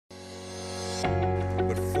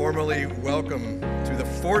But formally welcome to the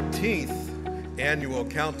 14th annual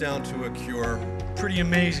Countdown to a Cure. Pretty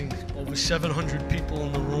amazing. Over 700 people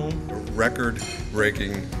in the room. A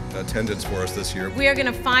record-breaking attendance for us this year. We are going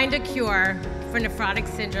to find a cure for nephrotic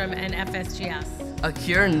syndrome and FSGS. A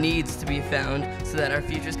cure needs to be found so that our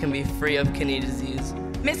futures can be free of kidney disease.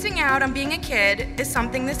 Missing out on being a kid is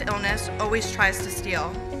something this illness always tries to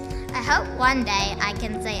steal. I hope one day I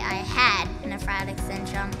can say I had nephrotic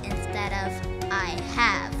syndrome instead of I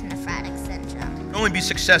have nephrotic syndrome. It can only be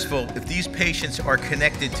successful if these patients are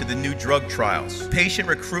connected to the new drug trials. Patient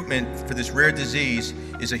recruitment for this rare disease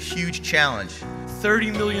is a huge challenge.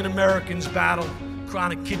 30 million Americans battle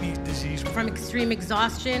chronic kidney disease. From extreme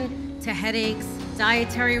exhaustion to headaches,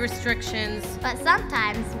 dietary restrictions. But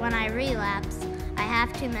sometimes when I relapse, I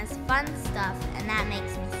have to miss fun stuff, and that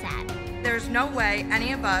makes me sad. There's no way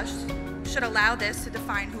any of us should allow this to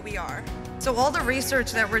define who we are. So all the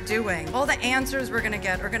research that we're doing, all the answers we're going to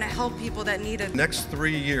get are going to help people that need it. Next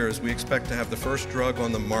 3 years, we expect to have the first drug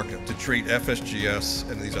on the market to treat FSGS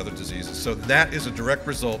and these other diseases. So that is a direct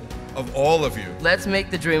result of all of you. Let's make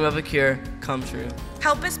the dream of a cure come true.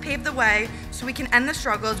 Help us pave the way so we can end the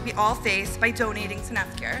struggles we all face by donating to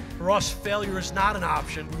NephCure. For us, failure is not an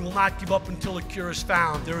option. We will not give up until a cure is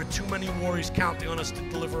found. There are too many worries counting on us to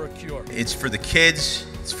deliver a cure. It's for the kids,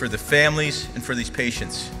 it's for the families, and for these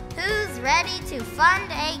patients. Who's ready to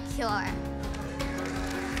fund a cure?